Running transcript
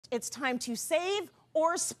It's time to save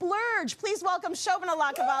or splurge. Please welcome Shobana,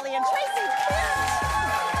 Lakkavally, and Tracy Moore.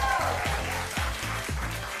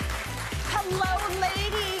 Hello,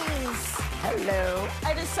 ladies. Hello.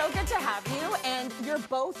 It is so good to have you, and you're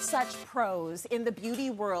both such pros in the beauty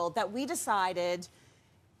world that we decided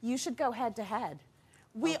you should go head to head.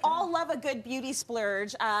 We all love a good beauty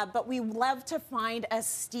splurge, but we love to find a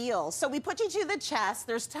steal. So we put you to the test.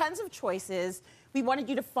 There's tons of choices. We wanted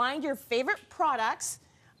you to find your favorite products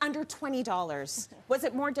under $20. Was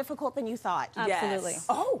it more difficult than you thought? Absolutely. Yes.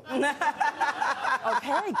 Oh.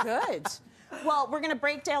 Okay, good. Well, we're going to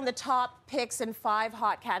break down the top picks in 5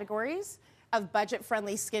 hot categories of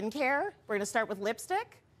budget-friendly skincare. We're going to start with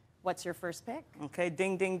lipstick. What's your first pick? Okay,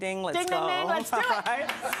 ding, ding, ding. Let's Ding, go. ding, ding. Let's do it.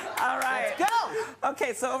 All right. Let's go.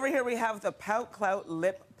 Okay, so over here we have the Pout Clout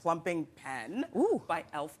Lip Plumping Pen by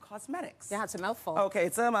e.l.f. Cosmetics. Yeah, it's a mouthful. Okay,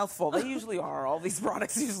 it's a mouthful. They usually are. All these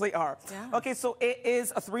products usually are. Yeah. Okay, so it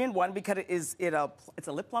is a 3-in-1 because it's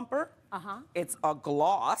a lip plumper, it's a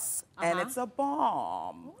gloss, and it's a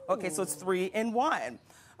balm. Ooh. Okay, so it's 3-in-1.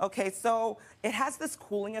 Okay, so it has this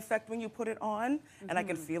cooling effect when you put it on, and I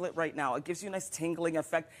can feel it right now. It gives you a nice tingling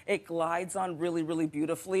effect. It glides on really, really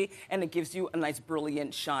beautifully, and it gives you a nice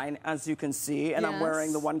brilliant shine, as you can see. And I'm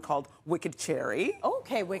wearing the one called Wicked Cherry.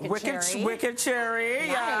 Okay, Wicked Cherry. Wicked Cherry, Nice.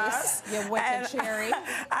 yes. Yeah, Wicked Cherry.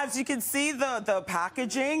 As you can see, the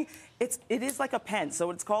packaging, it is like a pen. So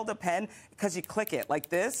it's called a pen because you click it like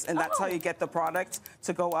this, and that's how you get the product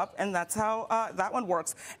to go up, and that's how that one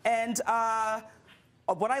works. And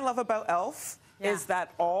what I love about e.l.f. is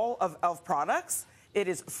that all of e.l.f. products, it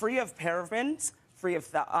is free of parabens, free of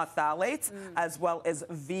phthalates, as well as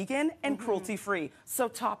vegan and cruelty-free. So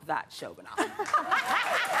top that, Shobana.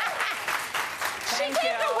 She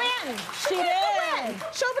did the win. She did the win.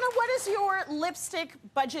 Shobana, what is your lipstick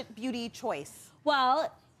budget beauty choice?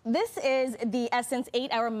 Well, this is the Essence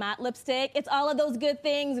 8-Hour Matte Lipstick. It's all of those good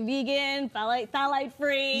things, vegan,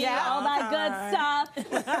 phthalate-free, all that good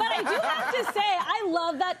stuff. But I do have to say, I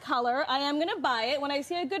love that color. I am gonna buy it when I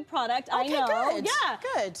see a good product. I know. Good. Yeah.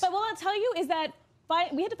 Good. But what I'll tell you is that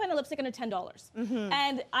we had to find a lipstick under $10.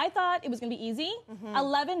 And I thought it was gonna be easy.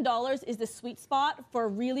 $11 is the sweet spot for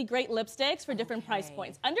really great lipsticks for different price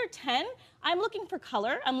points. Under 10, I'm looking for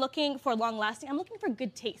color, I'm looking for long lasting, I'm looking for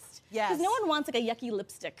good taste. Yes. Because no one wants like a yucky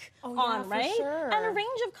lipstick on, right? For sure. And a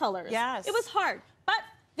range of colors. Yes. It was hard. But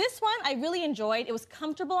this one I really enjoyed. It was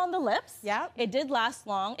comfortable on the lips. Yeah. It did last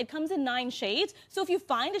long. It comes in 9 shades. So if you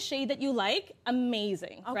find a shade that you like,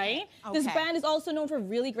 amazing, right? This brand is also known for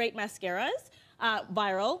really great mascaras.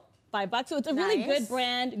 Viral, $5. So it's a really good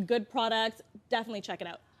brand, good product. Definitely check it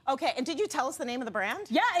out. Okay, and did you tell us the name of the brand?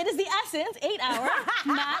 Yeah, it is the Essence 8-Hour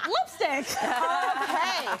Matte Lipstick.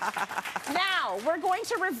 Okay. Now, we're going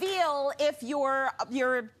to reveal if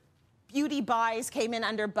your beauty buys came in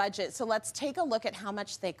under budget. So let's take a look at how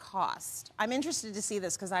much they cost. I'm interested to see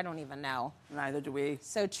this because I don't even know. Neither do we.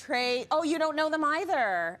 So oh, you don't know them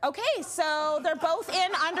either. Okay, so they're both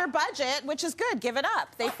in under budget, which is good. Give it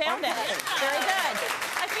up. They found it. Very good.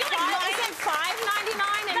 I feel like Is it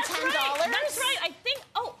 $5.99 and $10? Right. That's right. I think.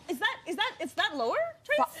 Oh, is that lower,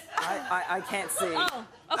 Trace? I can't see. Oh,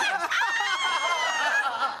 okay.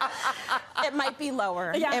 It might be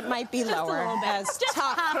lower. Yeah. It might be Just a lower. little bit. As Just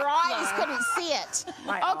tough half. her eyes couldn't see it.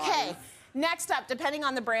 Okay. eyes. Next up, depending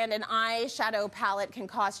on the brand, an eyeshadow palette can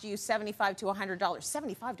cost you $75 to $100.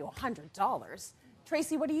 $75 to $100.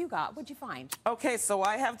 Tracy, what do you got? What'd you find? Okay, so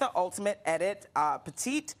I have the Ultimate Edit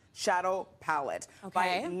Petite Shadow Palette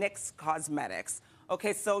by NYX Cosmetics.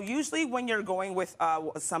 Okay, so usually when you're going with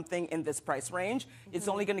something in this price range, it's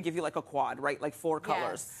only going to give you like a quad, right? Like 4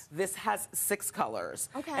 colors. This has 6 colors.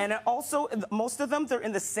 Okay. And it also, most of them, they're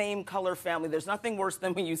in the same color family. There's nothing worse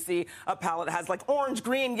than when you see a palette that has like orange,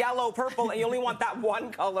 green, yellow, purple, and you only want that one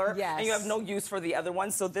color. Yes. And you have no use for the other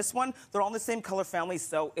one. So this one, they're all in the same color family,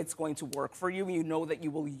 so it's going to work for you. You know that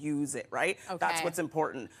you will use it, right? Okay. That's what's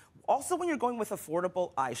important. Also, when you're going with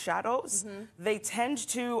affordable eyeshadows, they tend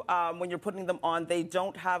to, when you're putting them on, they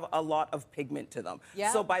don't have a lot of pigment to them.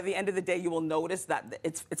 Yeah. So by the end of the day, you will notice that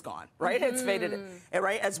it's gone, right? It's faded,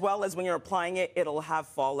 right? As well as when you're applying it, it'll have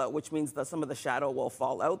fallout, which means that some of the shadow will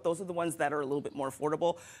fall out. Those are the ones that are a little bit more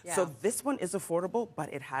affordable. Yeah. So this one is affordable,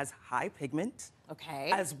 but it has high pigment.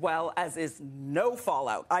 Okay. As well as is no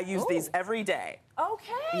fallout. I use these every day.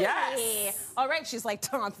 Okay. Yes. All right, she's like,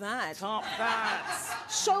 top that. Top that.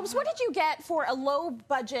 Shobes, what did you get for a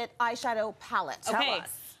low-budget eyeshadow palette? Okay.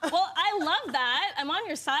 Well, I love that. I'm on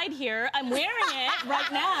your side here. I'm wearing it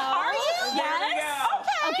right now. Are you? Yes. There we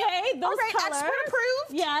go. Okay, those All right, colors. expert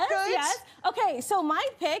approved. Yes, Good. yes. Okay, so my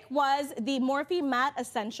pick was the Morphe Matte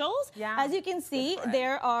Essentials. Yeah. As you can see,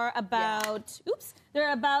 there are about, there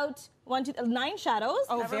are about 9 shadows.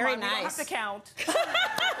 Oh, Never very mind, we don't nice. have to count.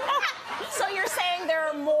 So you're saying there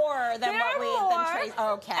are more than There what are we more. than Tracy.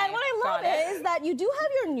 Okay. And what I love got it. is that you do have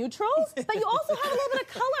your neutrals, but you also have a little bit of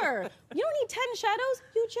color. You don't need 10 shadows,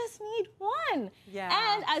 you just need 1.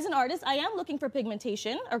 Yeah. And as an artist, I am looking for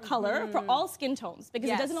pigmentation or color for all skin tones because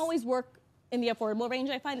Yes. it doesn't always work in the affordable range.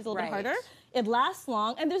 I find it's a little bit Right. harder. It lasts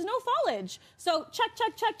long and there's no foliage. So check,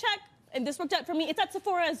 check, check, check. And this worked out for me. It's at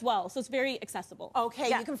Sephora as well, so it's very accessible. Okay,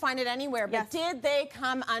 Yeah. you can find it anywhere, but Yes. did they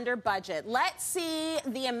come under budget? Let's see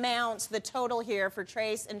the amounts, the total here for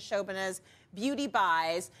Trace and Shobana's beauty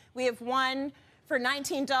buys. We have one for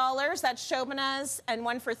 $19, that's Shobana's, and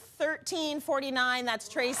one for $13.49, that's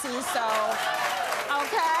Tracy's, so,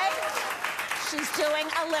 okay. She's doing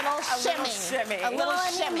a little shimmy. A little Well,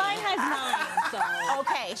 I mean, shimmy. mine has 9, so.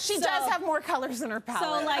 Okay, she So- does have more colors in her palette.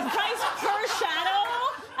 So like price per shadow,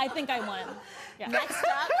 I think I won. Yeah. Next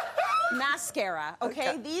up, mascara.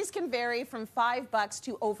 Okay, these can vary from $5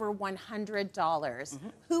 to over $100.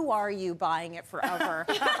 Who are you buying it for over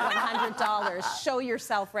 $100? Show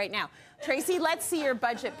yourself right now. Tracy, let's see your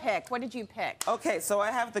budget pick. What did you pick? Okay, so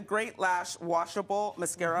I have the Great Lash Washable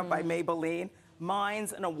Mascara by Maybelline.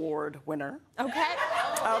 Mine's an award winner. Okay.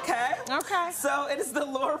 Okay? Okay. So it is the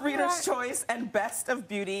Laura Reader's Choice and Best of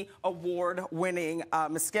Beauty award-winning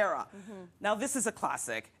mascara. Now, this is a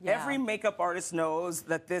classic. Yeah. Every makeup artist knows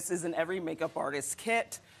that this is in every makeup artist's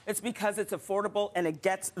kit. It's because it's affordable and it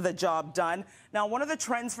gets the job done. Now, one of the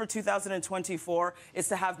trends for 2024 is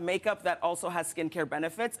to have makeup that also has skincare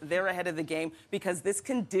benefits. They're ahead of the game because this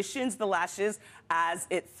conditions the lashes as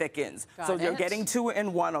it thickens. So you're it. getting 2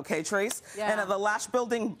 in 1, okay, Trace? Yeah. And the lash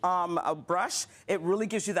building brush, it really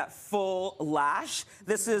gives you that full lash.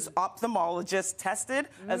 This is ophthalmologist tested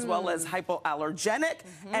as well as hypoallergenic,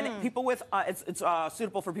 and people with it's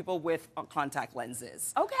suitable for people with contact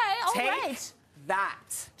lenses. Okay, all Take right. that.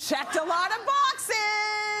 Checked a lot of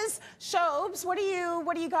boxes. Shobes, what do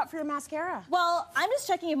you got for your mascara? Well, I'm just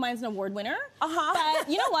checking if mine's an award winner. But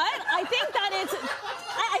you know what? I think that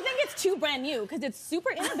I think it's too brand new because it's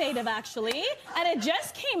super innovative actually, and it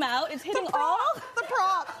just came out. It's hitting all. The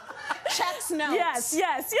prop. Checks notes.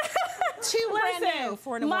 Yes. Too brand new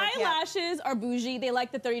for an award. My Yeah. lashes are bougie. They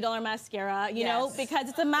like the $30 mascara, you know, Yes. because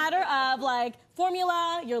it's a matter of like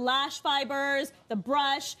formula, your lash fibers, the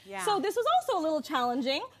brush. Yeah. So this was also a little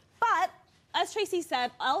challenging, but as Tracy said,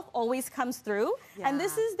 e.l.f. always comes through. And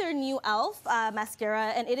this Yeah. is their new e.l.f. Mascara,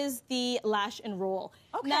 and it is the Lash and Roll.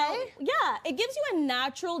 Okay. Now, yeah, it gives you a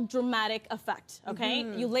natural, dramatic effect, okay?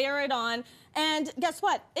 You layer it on, and guess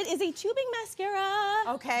what? It is a tubing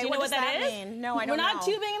mascara. Okay, Do you what know does what that that is? mean? No, I don't We're not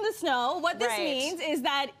know. tubing in the snow. What this Right. means is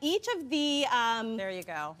that each of the There you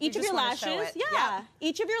go. each You of just your wanna show lashes, it. yeah, Yep.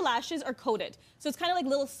 each of your lashes are coated. So it's kind of like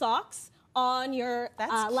little socks on your That's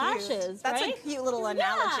cute. lashes, That's right? a cute little Yeah.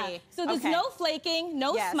 analogy. So there's Okay. no flaking,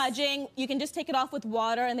 no Yes. smudging. You can just take it off with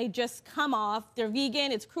water and they just come off. They're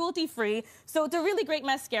vegan, it's cruelty-free. So it's a really great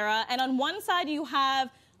mascara. And on one side you have,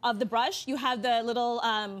 of the brush, you have the little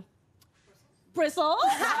bristles.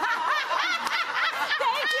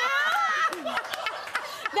 Thank you.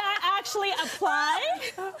 That actually apply.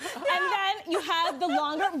 And then you have the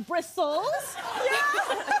longer bristles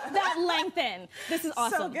that lengthen. This is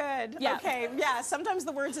awesome. So good. Yeah. Okay, yeah, sometimes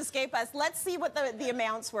the words escape us. Let's see what the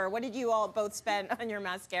amounts were. What did you all both spend on your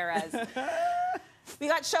mascaras? We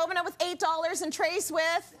got Shobana with $8 and Trace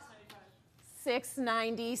with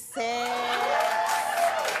 $6.96.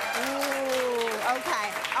 Ooh, okay.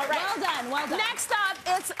 All right. Well done, well done. Next up,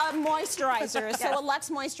 it's a moisturizer. So a Luxe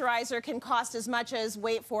moisturizer can cost as much as,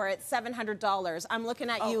 wait for it, $700. I'm looking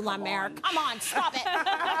at you, La come Mer. on. Come on, stop it.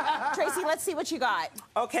 Tracy, let's see what you got.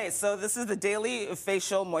 Okay, so this is the Daily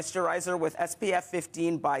Facial Moisturizer with SPF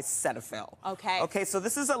 15 by Cetaphil. Okay. Okay, so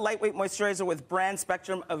this is a lightweight moisturizer with brand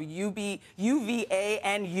spectrum of UVA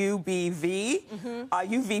and UVB,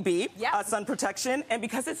 UVB Yep. sun protection. And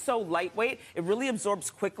because it's so lightweight, it really absorbs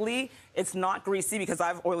quickly. It's not greasy because I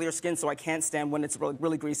have oilier skin, so I can't stand when it's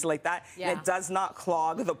really greasy like that. Yeah. And it does not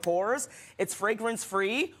clog the pores. It's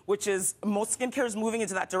fragrance-free, which is, most skincare is moving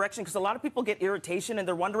into that direction because a lot of people get irritation and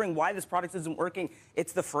they're wondering why this product isn't working.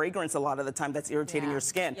 It's the fragrance a lot of the time that's irritating Yeah. your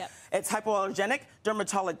skin. Yep. It's hypoallergenic,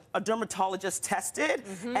 dermatologist tested,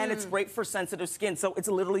 and it's great for sensitive skin. So it's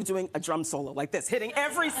literally doing a drum solo like this, hitting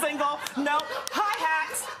every single note.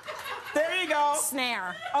 Hi-hat. There you go.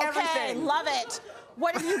 Snare. Okay, Everything. love it.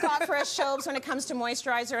 What have you got for us, Shobes, when it comes to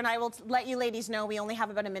moisturizer? And I will let you ladies know we only have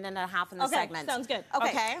about a minute and a half in the segment. Sounds good.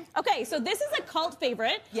 Okay. Okay, so this is a cult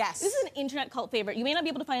favorite. Yes. This is an internet cult favorite. You may not be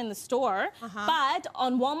able to find it in the store, but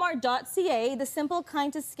on Walmart.ca, the Simple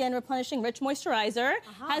Kind to Skin Replenishing Rich Moisturizer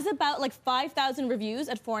has about like 5,000 reviews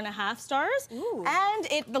at 4.5 stars. Ooh.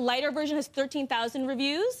 And the lighter version has 13,000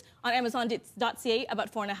 reviews. On Amazon.ca,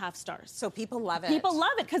 about 4.5 stars. So people love it. People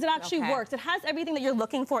love it because it actually works. It has everything that you're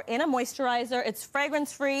looking for in a moisturizer. It's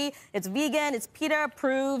fragrance-free, it's vegan, it's PETA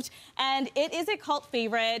approved, and it is a cult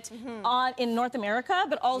favorite in North America,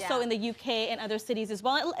 but also in the UK and other cities as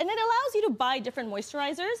well. And it allows you to buy different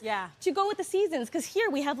moisturizers to go with the seasons, because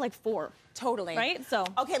here we have like 4. Totally. Right? So.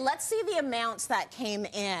 Okay, let's see the amounts that came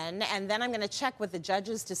in, and then I'm going to check with the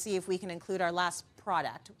judges to see if we can include our last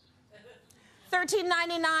product.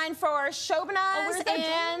 $13.99 for Shobana's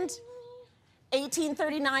and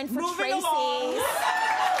 $18.39 for Tracy's.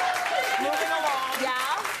 Moving along.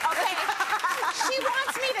 Yeah? Okay. She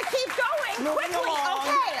wants me to keep going Moving quickly. along.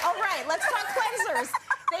 Okay, all right, let's talk cleansers.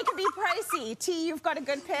 They can be pricey. T, you've got a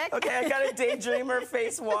good pick? Okay, I got a Daydreamer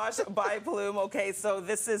face wash by Plume. Okay, so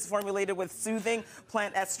this is formulated with soothing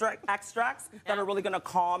plant extracts that are really going to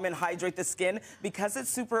calm and hydrate the skin. Because it's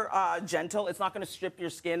super gentle, it's not going to strip your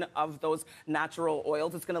skin of those natural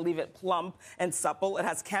oils. It's going to leave it plump and supple. It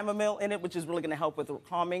has chamomile in it, which is really going to help with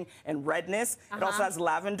calming and redness. It also has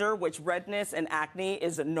lavender, which redness and acne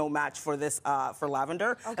is no match for this, for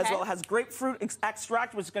lavender. As well, it has grapefruit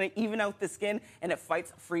extract, which is going to even out the skin, and it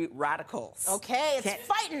fights free radicals. Okay, it's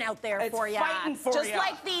fighting out there for you. Fighting for Just ya.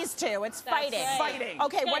 like these two, it's fighting. right. Fighting.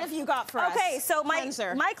 Okay, what have you got for us? Okay, so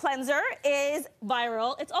my cleanser is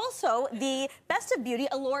viral. It's also the Best of Beauty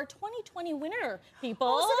Allure 2020 winner, people.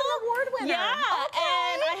 Oh, is it an award winner? Yeah,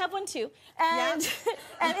 and I have one too. And,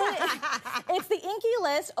 it's the Inky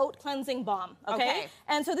List Oat Cleansing Balm, okay?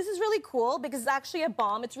 And so this is really cool because it's actually a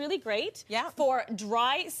balm. It's really great for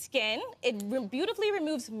dry skin. It beautifully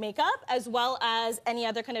removes makeup as well as any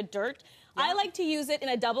other kind of dirt. I like to use it in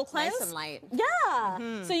a double cleanse. Nice and light.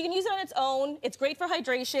 Yeah. So you can use it on its own. It's great for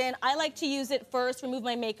hydration. I like to use it first, remove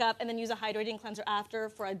my makeup, and then use a hydrating cleanser after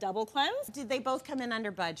for a double cleanse. Did they both come in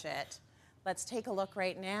under budget? Let's take a look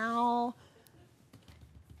right now.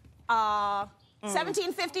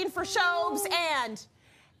 $17.15 for Shobes and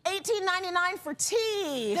 $18.99 for T.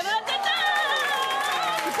 You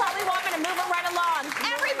probably want me to move it right along.